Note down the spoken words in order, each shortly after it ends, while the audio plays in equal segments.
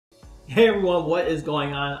Hey everyone, what is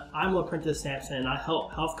going on? I'm LaPrentiss Demond and I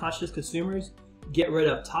help health conscious consumers get rid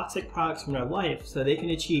of toxic products from their life so they can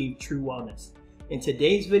achieve true wellness. In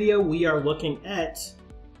today's video, we are looking at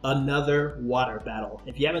another water battle.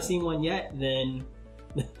 If you haven't seen one yet, then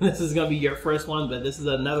this is going to be your first one, but this is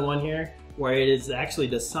another one here where it is actually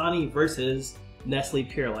Dasani versus Nestle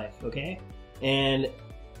Pure Life, okay? And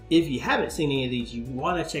if you haven't seen any of these, you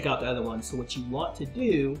want to check out the other ones. So what you want to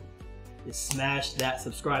do is smash that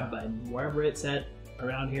subscribe button wherever it's at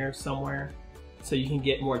around here somewhere so you can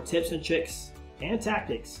get more tips and tricks and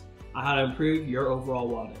tactics on how to improve your overall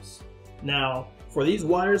wellness. Now, for these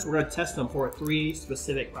waters, we're going to test them for 3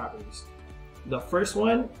 specific properties. The first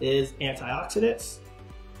one is antioxidants.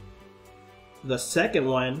 The second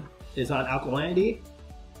one is on alkalinity.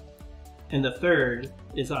 And the third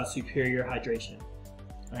is on superior hydration.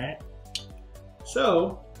 All right.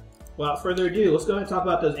 So, without further ado, let's go ahead and talk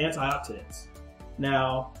about those antioxidants.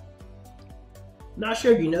 Now, not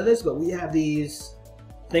sure if you know this, but we have these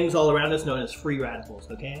things all around us known as free radicals,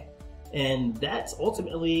 okay? And that's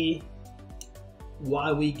ultimately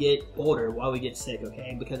why we get older, why we get sick,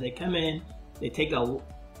 okay? Because they come in, they take the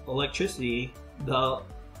electricity, the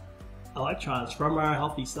electrons from our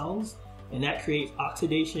healthy cells, and that creates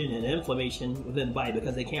oxidation and inflammation within the body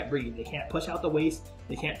because they can't breathe. They can't push out the waste,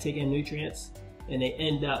 they can't take in nutrients, and they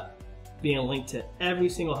end up being linked to every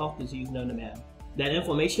single health disease known to man. That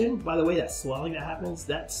inflammation, by the way, that swelling that happens,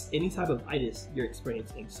 that's any type of itis you're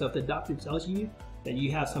experiencing. So if the doctor tells you that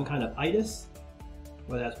you have some kind of itis,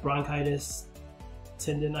 whether that's bronchitis,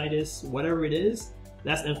 tendinitis, whatever it is,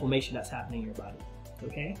 that's inflammation that's happening in your body,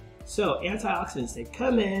 okay? So antioxidants, they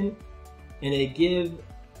come in and they give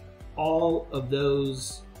all of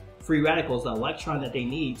those free radicals the electron that they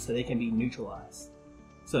need so they can be neutralized.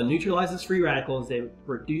 So it neutralizes free radicals, it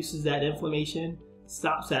reduces that inflammation,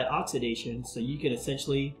 stops that oxidation, so you can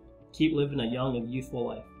essentially keep living a young and youthful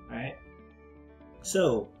life, all right?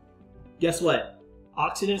 So guess what?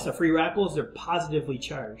 Oxidants or free radicals, they're positively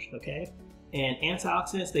charged, okay? And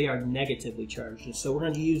antioxidants, they are negatively charged. And so we're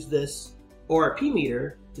going to use this ORP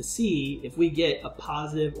meter to see if we get a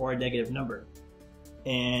positive or a negative number.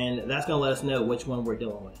 And that's going to let us know which one we're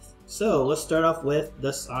dealing with. So let's start off with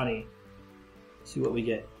Dasani. See what we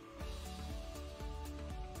get.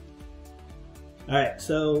 All right,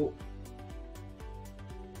 so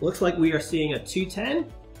looks like we are seeing a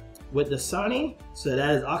 210 with Dasani. So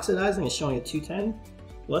that is oxidizing, it's showing a 210.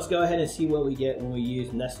 Let's go ahead and see what we get when we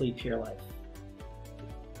use Nestle Pure Life.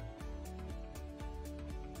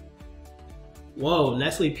 Whoa,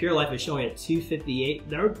 Nestle Pure Life is showing a 258.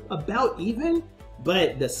 They're about even,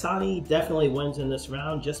 but Dasani definitely wins in this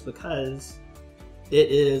round just because it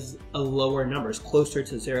is a lower number. It's closer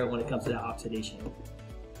to 0 when it comes to that oxidation.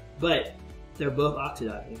 But they're both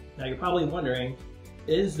oxidizing. Now you're probably wondering,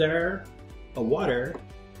 is there a water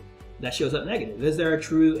that shows up negative? Is there a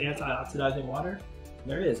true anti-oxidizing water?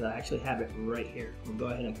 There is. I actually have it right here. We'll go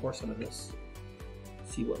ahead and pour some of this.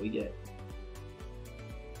 See what we get.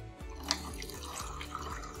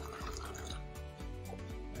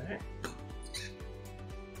 Alright.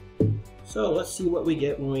 So let's see what we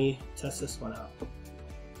get when we test this one out.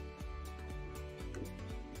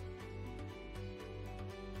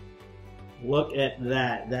 Look at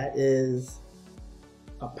that. That is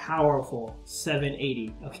a powerful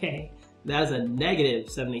 780, okay? That is a negative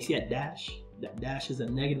 780. See that dash? That dash is a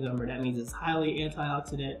negative number. That means it's highly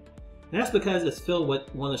antioxidant. And that's because it's filled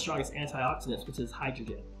with one of the strongest antioxidants, which is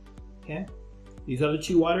hydrogen, okay? These other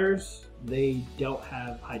 2 waters, they don't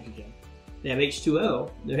have hydrogen. They have H2O.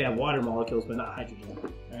 They have water molecules, but not hydrogen,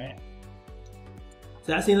 all right?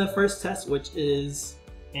 So that's the end of the first test, which is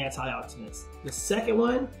antioxidants. The second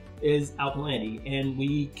one is alkalinity, and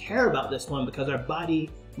we care about this one because our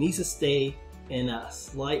body needs to stay in a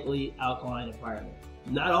slightly alkaline environment.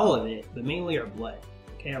 Not all of it, but mainly our blood.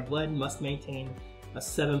 Okay, our blood must maintain a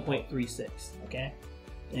 7.36, okay?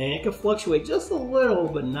 And it can fluctuate just a little,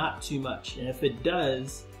 but not too much. And if it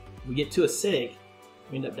does, we get too acidic,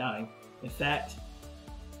 we end up dying. In fact,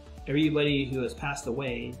 everybody who has passed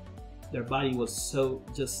away, their body was so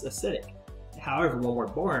just acidic. However, when we're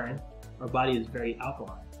born, our body is very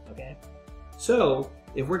alkaline. Okay, so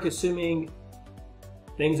if we're consuming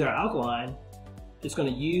things that are alkaline, it's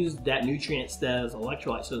going to use that nutrients, those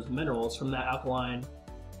electrolytes, those minerals from that alkaline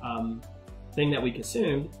thing that we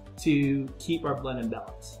consumed to keep our blood in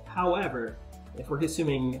balance. However, if we're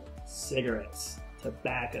consuming cigarettes,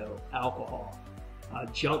 tobacco, alcohol,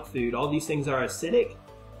 junk food, all these things are acidic,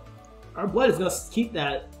 our blood is going to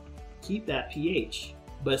keep that pH,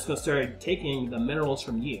 but it's going to start taking the minerals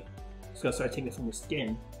from you. It's going to start taking it from your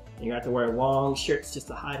skin. And you have to wear long shirts just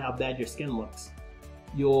to hide how bad your skin looks.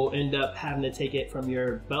 you'll end up having to take it from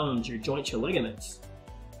your bones, your joints, your ligaments.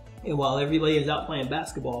 And while everybody is out playing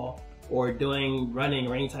basketball or doing running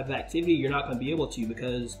or any type of activity, you're not going to be able to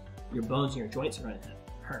because your bones and your joints are going to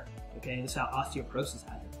hurt. Okay, this is how osteoporosis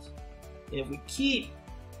happens. And if we keep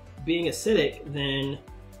being acidic, then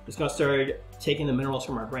it's going to start taking the minerals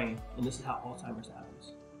from our brain, and this is how Alzheimer's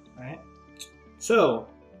happens. All right, so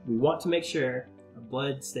we want to make sure our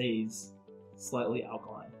blood stays slightly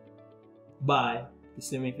alkaline by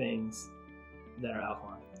consuming things that are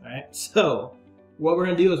alkaline. All right, so what we're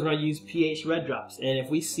going to do is we're going to use pH red drops, and if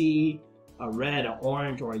we see a red, an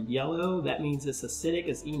orange, or a yellow, that means it's acidic,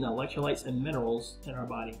 it's eating electrolytes and minerals in our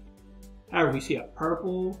body. However, we see a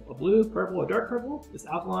purple, a blue, purple, a dark purple, it's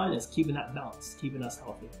alkaline, it's keeping that balance, keeping us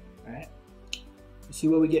healthy. All right, you see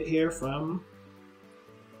what we get here from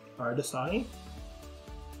our Dasani.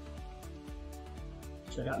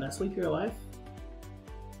 Check out Nestle Pure Life.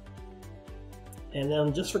 And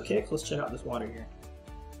then just for kicks, let's check out this water here.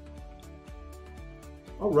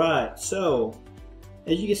 All right, so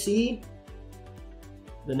as you can see,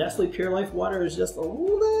 the Nestle Pure Life water is just a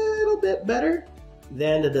little bit better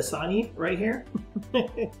than the Dasani right here.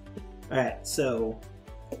 All right, so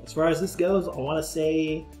as far as this goes, I want to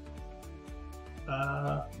say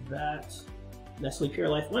that Nestle Pure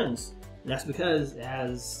Life wins. And that's because it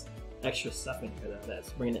has extra stuff in here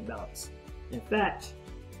that's bringing it balanced. In fact,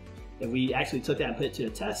 if we actually took that and put it to the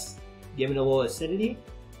test, give it a little acidity,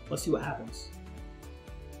 let's see what happens.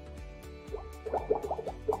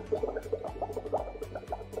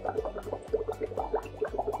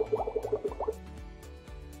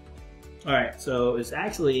 Alright, so it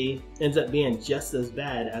actually ends up being just as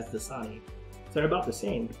bad as Dasani. So they're about the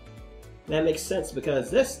same. That makes sense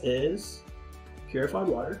because this is purified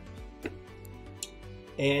water.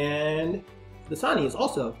 And Dasani is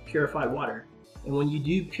also purified water. And when you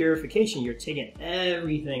do purification, you're taking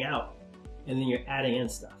everything out and then you're adding in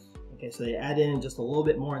stuff. Okay, so they add in just a little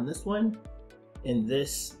bit more in this one, in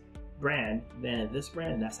this brand, than in this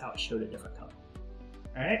brand, and that's how it showed a different color.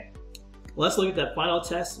 Alright? Let's look at that final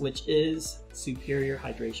test, which is superior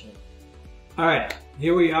hydration. All right,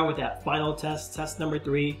 here we are with that final test, test number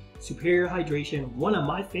 3, superior hydration. One of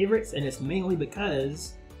my favorites, and it's mainly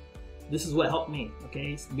because this is what helped me,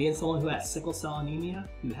 okay? Being someone who has sickle cell anemia,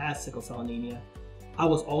 I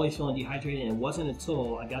was always feeling dehydrated, and it wasn't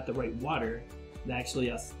until I got the right water that actually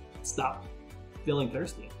I stopped feeling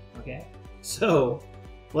thirsty, okay? So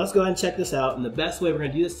let's go ahead and check this out, and the best way we're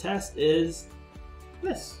gonna do this test is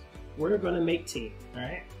this. We're going to make tea, all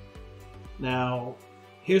right? Now,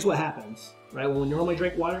 here's what happens, right? When we normally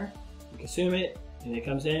drink water, we consume it, and it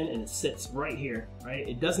comes in, and it sits right here, right?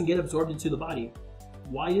 It doesn't get absorbed into the body.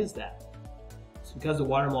 Why is that? It's because the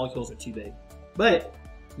water molecules are too big. But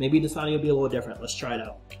maybe Dasani will be a little different. Let's try it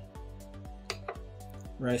out.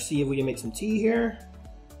 We're going to see if we can make some tea here.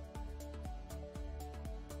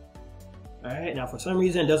 All right, now for some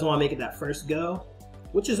reason, it doesn't want to make it that first go,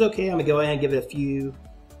 which is okay. I'm going to go ahead and give it a few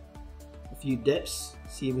dips,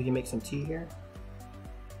 see if we can make some tea here.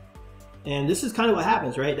 And this is kind of what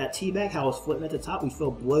happens, right? That tea bag, how it's flipping at the top, we feel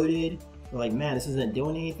bloated. We're like, man, this isn't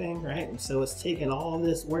doing anything, right? And so it's taking all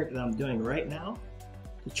this work that I'm doing right now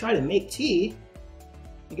to try to make tea.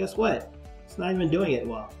 And guess what? It's not even doing it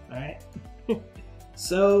well, all right?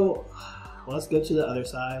 So let's go to the other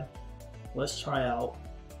side. Let's try out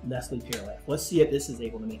Nestle Pure Life. Let's see if this is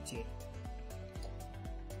able to make tea.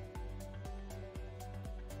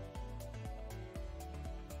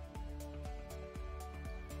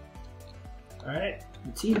 All right,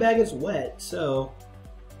 the tea bag is wet, so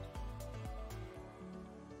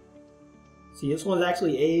see, this one's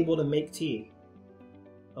actually able to make tea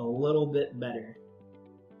a little bit better.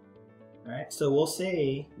 All right, so we'll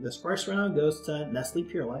say this first round goes to Nestle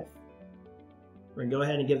Pure Life. We're gonna go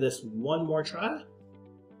ahead and give this one more try,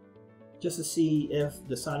 just to see if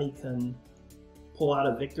Dasani can pull out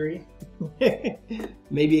a victory.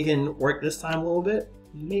 Maybe it can work this time a little bit,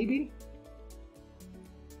 maybe.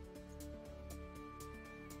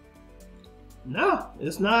 No,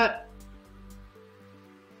 it's not.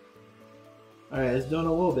 All right, it's doing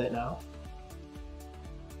a little bit now.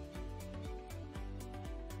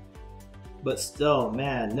 But still,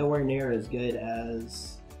 man, nowhere near as good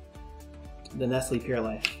as the Nestle Pure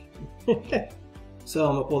Life. So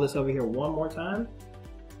I'm gonna pull this over here one more time.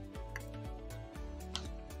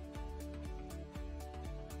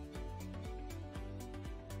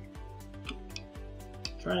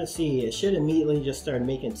 Trying to see, it should immediately just start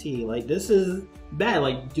making tea. Like, this is bad.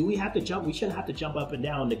 Like, do we have to jump? We shouldn't have to jump up and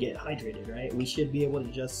down to get hydrated, right? We should be able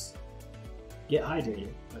to just get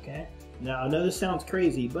hydrated, okay? Now, I know this sounds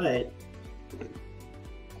crazy, but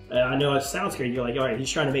I know it sounds crazy. You're like, all right, he's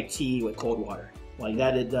trying to make tea with cold water. Like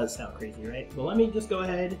that, it does sound crazy, right? But let me just go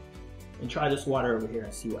ahead and try this water over here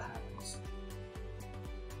and see what happens.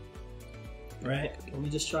 Right? Let me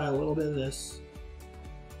just try a little bit of this.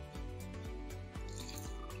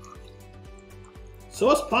 So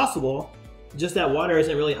it's possible, just that water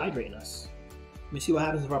isn't really hydrating us. Let me see what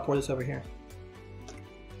happens if I pour this over here.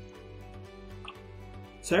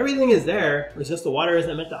 So everything is there, it's just the water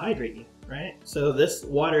isn't meant to hydrate you, right? So this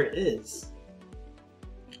water is.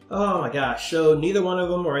 Oh my gosh, so neither one of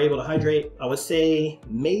them were able to hydrate. I would say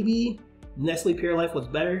maybe Nestle Pure Life was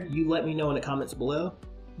better. You let me know in the comments below.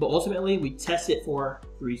 But ultimately, we tested for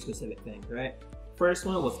 3 specific things, right? First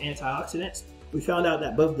one was antioxidants. We found out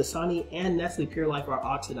that both Dasani and Nestle Pure Life are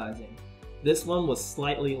oxidizing. This one was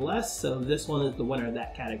slightly less, so this one is the winner of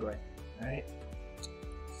that category, all right?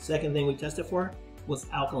 Second thing we tested for was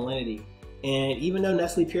alkalinity. And even though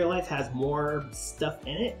Nestle Pure Life has more stuff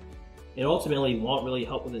in it, it ultimately won't really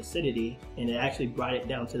help with acidity, and it actually brought it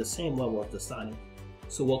down to the same level of Dasani.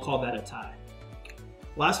 So we'll call that a tie.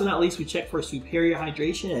 Last but not least, we checked for superior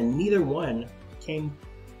hydration, and neither one came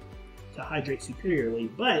to hydrate superiorly,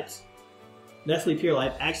 but Nestle Pure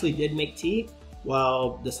Life actually did make tea,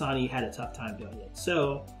 while Dasani had a tough time doing it.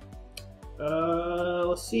 So,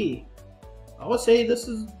 let's see. I would say this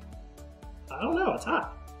is, I don't know, a tie.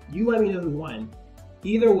 You let me know who won.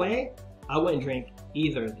 Either way, I wouldn't drink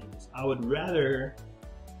either of these. I would rather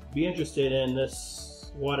be interested in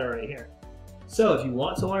this water right here. So if you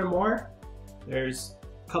want to learn more, there's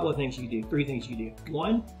a couple of things you can do, 3 things you can do.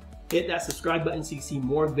 1, hit that subscribe button so you can see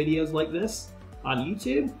more videos like this on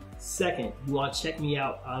YouTube. 2nd, you want to check me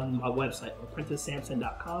out on my website,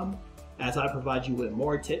 LaPrentissDemond.com, as I provide you with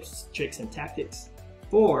more tips, tricks, and tactics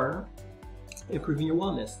for improving your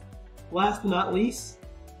wellness. Last but not least,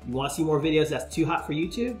 you want to see more videos that's too hot for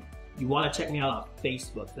YouTube? You want to check me out on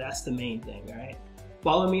Facebook. That's the main thing, all right?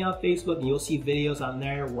 Follow me on Facebook and you'll see videos on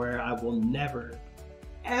there where I will never,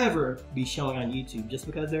 ever be showing on YouTube just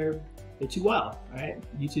because they're too wild, all right?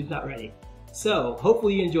 YouTube's not ready. So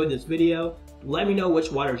hopefully you enjoyed this video. Let me know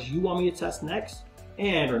which waters you want me to test next.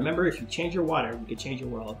 And remember, if you change your water, you can change your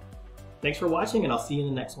world. Thanks for watching, and I'll see you in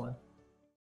the next one.